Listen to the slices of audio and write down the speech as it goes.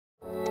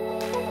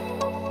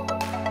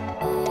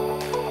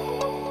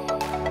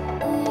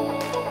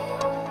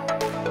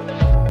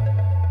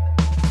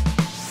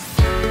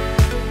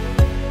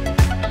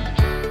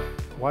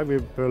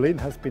CWIEME Berlin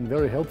has been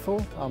very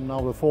helpful. I'm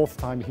now the fourth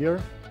time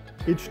here.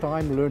 Each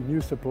time learned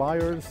new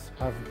suppliers,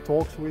 have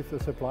talks with the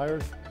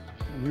suppliers,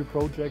 new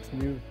projects,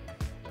 new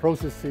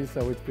processes,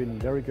 so it's been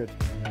very good.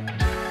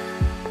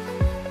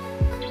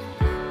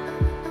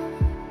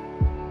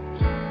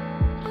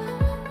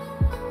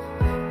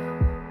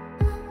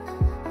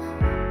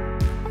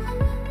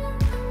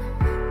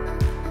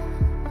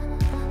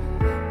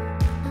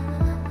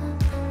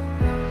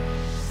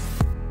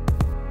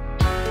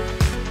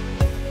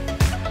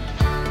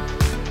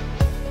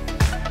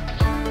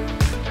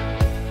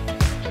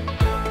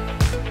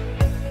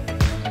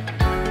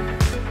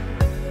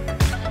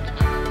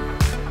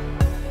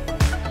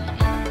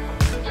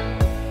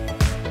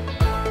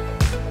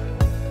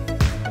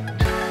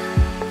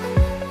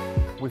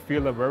 We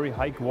feel a very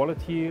high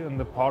quality in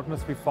the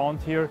partners we found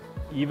here,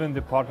 even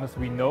the partners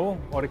we know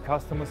or the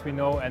customers we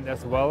know, and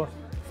as well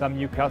some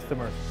new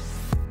customers.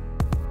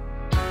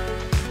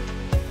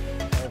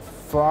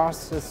 For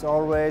us, it's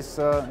always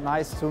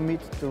nice to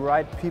meet the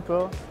right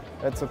people.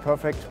 It's a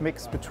perfect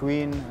mix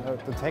between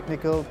the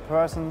technical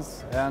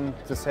persons and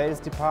the sales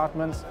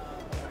departments.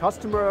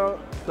 Customers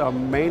are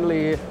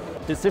mainly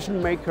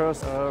decision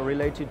makers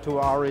related to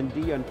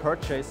R&D and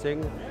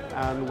purchasing,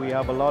 and we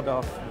have a lot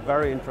of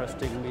very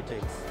interesting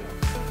meetings.